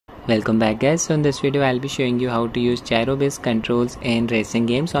Welcome back guys. So in this video I'll be showing you how to use gyro based controls in racing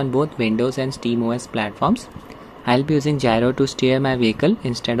games on both Windows and SteamOS platforms. I'll be using gyro to steer my vehicle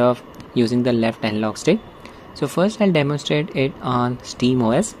instead of using the left analog stick. So first I'll demonstrate it on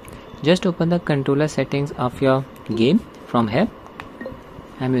SteamOS. Just open the controller settings of your game from here.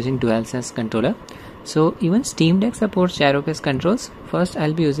 I'm using Dualsense controller. So even Steam Deck supports gyro based controls. First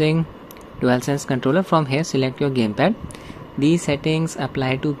I'll be using Dualsense controller. From here select your gamepad. These settings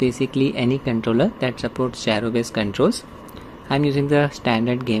apply to basically any controller that supports gyro based controls. I'm using the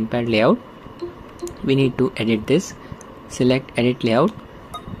standard gamepad layout. We need to edit this. Select edit layout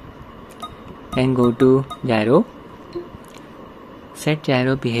and go to gyro. Set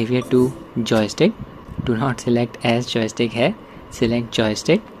gyro behavior to joystick. Do not select as joystick here. Select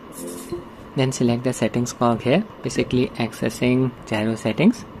joystick. Then select the settings cog here, basically accessing gyro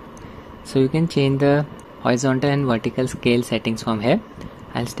settings. So you can change the horizontal and vertical scale settings from here.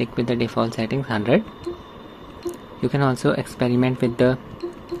 I'll stick with the default settings 100. You can also experiment with the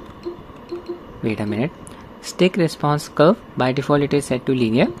stick response curve. By default it is set to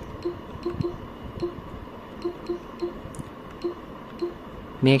linear.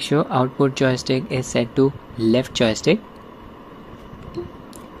 Make sure output joystick is set to left joystick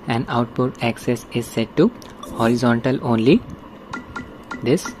and output axis is set to horizontal only.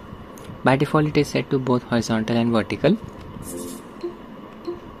 This by default it is set to both horizontal and vertical.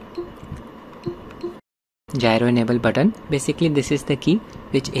 Gyro enable button. Basically this is the key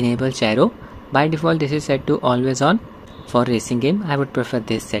which enables gyro. By default this is set to always on. For racing game I would prefer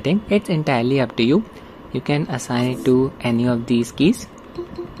this setting. It's entirely up to you. You can assign it to any of these keys.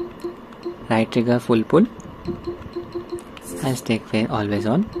 Right trigger full pull. I'll stick with always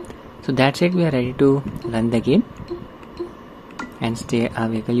on. So that's it. We are ready to run the game and steer our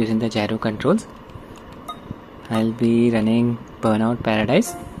vehicle using the gyro controls. I'll be running Burnout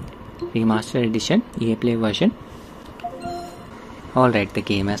Paradise Remastered Edition EA Play version. Alright, the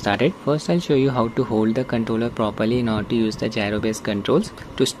game has started. First I'll show you how to hold the controller properly in order to use the gyro based controls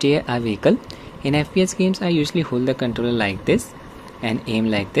to steer our vehicle. In FPS games I usually hold the controller like this and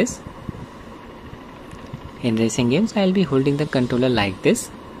aim like this. In racing games I'll be holding the controller like this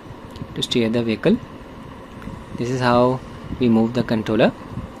to steer the vehicle. This is how we move the controller.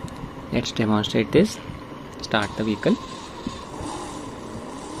 Let's demonstrate this. Start the vehicle.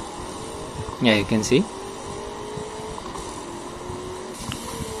 Yeah, you can see.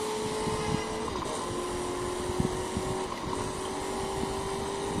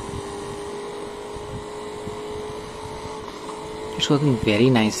 It's working very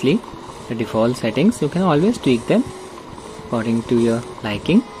nicely. The default settings, you can always tweak them according to your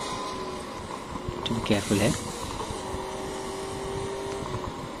liking. To be careful here.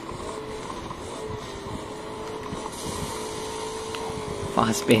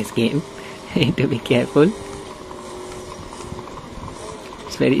 Fast-paced game. Need to be careful.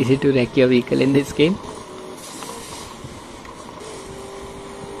 It's very easy to wreck your vehicle in this game.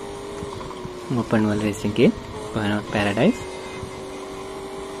 Open world racing game. Burnout Paradise.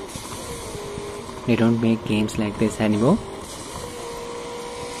 They don't make games like this anymore.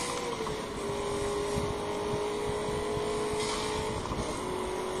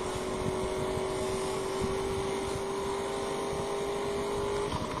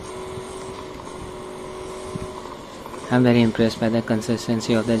 I'm very impressed by the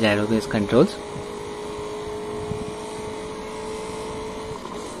consistency of the gyro based controls.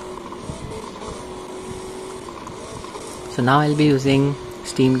 So now I'll be using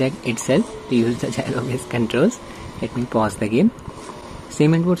Steam Deck itself to use the gyro based controls. Let me pause the game.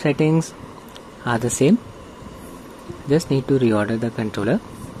 Same input settings are the same. Just need to reorder the controller.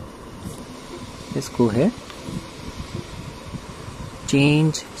 Let's go here.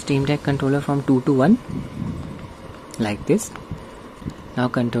 Change Steam Deck controller from 2 to 1. Like this. Now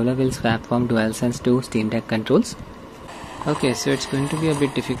controller will swap from Dualsense to Steam Deck controls. Okay, so it's going to be a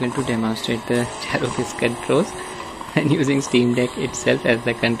bit difficult to demonstrate the gyro based controls and using Steam Deck itself as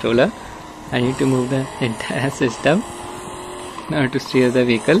the controller. I need to move the entire system now to steer the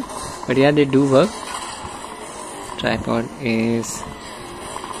vehicle, but yeah, they do work. Tripod is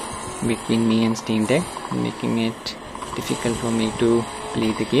between me and Steam Deck, making it difficult for me to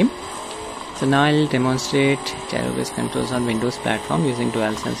play the game. So now I'll demonstrate gyro based controls on Windows platform using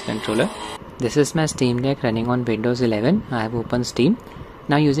Dualsense controller. This is my Steam Deck running on Windows 11. I have opened Steam.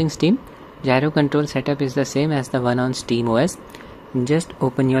 Now using Steam, gyro control setup is the same as the one on SteamOS. Just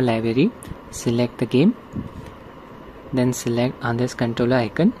open your library, select the game, then select on this controller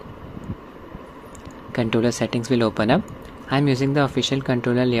icon. Controller settings will open up. I'm using the official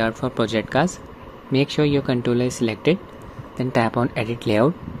controller layout for Project Cars. Make sure your controller is selected, then tap on edit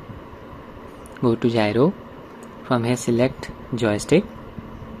layout. go to gyro. From here select joystick,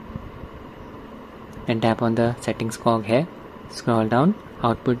 then tap on the settings cog here, scroll down,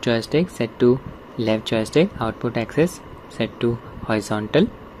 output joystick set to left joystick, output axis set to horizontal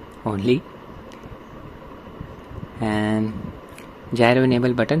only, and gyro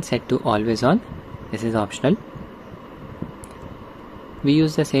enable button set to always on. This is optional. We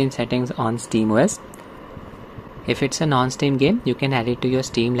use the same settings on SteamOS. If it's a non-Steam game, you can add it to your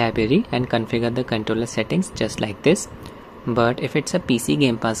Steam library and configure the controller settings just like this. But if it's a PC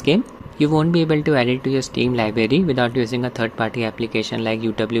Game Pass game, you won't be able to add it to your Steam library without using a third-party application like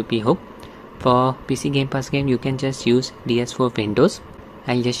UWP Hook. For PC Game Pass game, you can just use DS4Windows.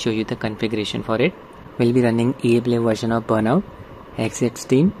 I'll just show you the configuration for it. We'll be running EA Play version of Burnout. Exit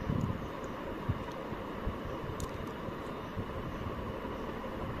Steam.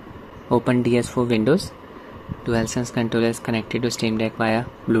 Open DS4Windows. Dualsense controller is connected to Steam Deck via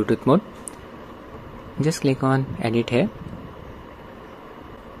Bluetooth mode. Just click on edit here.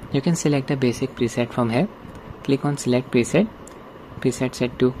 You can select a basic preset from here. Click on select preset. Preset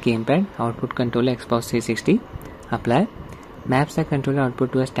set to Gamepad. Output controller Xbox 360. Apply. Maps the controller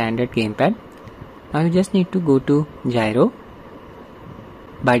output to a standard gamepad. Now you just need to go to gyro.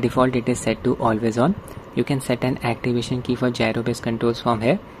 By default it is set to always on. You can set an activation key for gyro based controls from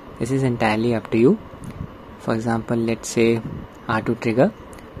here. This is entirely up to you. For example, let's say R2 trigger.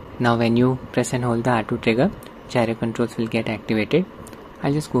 Now when you press and hold the R2 trigger, gyro controls will get activated.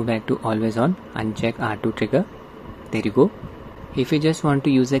 I'll just go back to always on, uncheck R2 trigger. There you go. If you just want to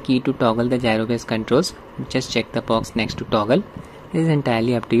use a key to toggle the gyro based controls, just check the box next to toggle. This is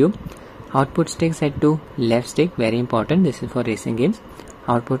entirely up to you. Output stick set to left stick, very important, this is for racing games.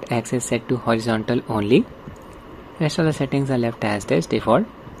 Output axis set to horizontal only. Rest of the settings are left as is default.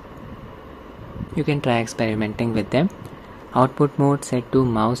 You can try experimenting with them. Output mode set to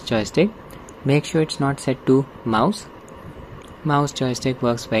mouse joystick. Make sure it's not set to mouse. Mouse joystick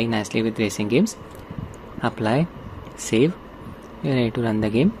works very nicely with racing games. Apply, save. You're ready to run the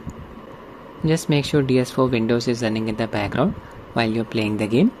game. Just make sure DS4Windows is running in the background while you're playing the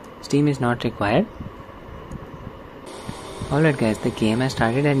game. Steam is not required. Alright guys, the game has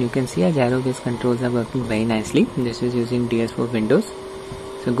started and you can see our gyro based controls are working very nicely. This is using DS4Windows.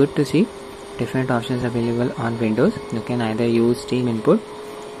 So good to see. Different options available on Windows. You can either use Steam input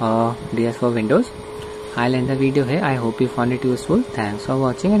or DS4Windows. I'll end the video here. I hope you found it useful. Thanks for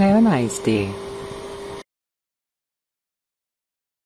watching and have a nice day.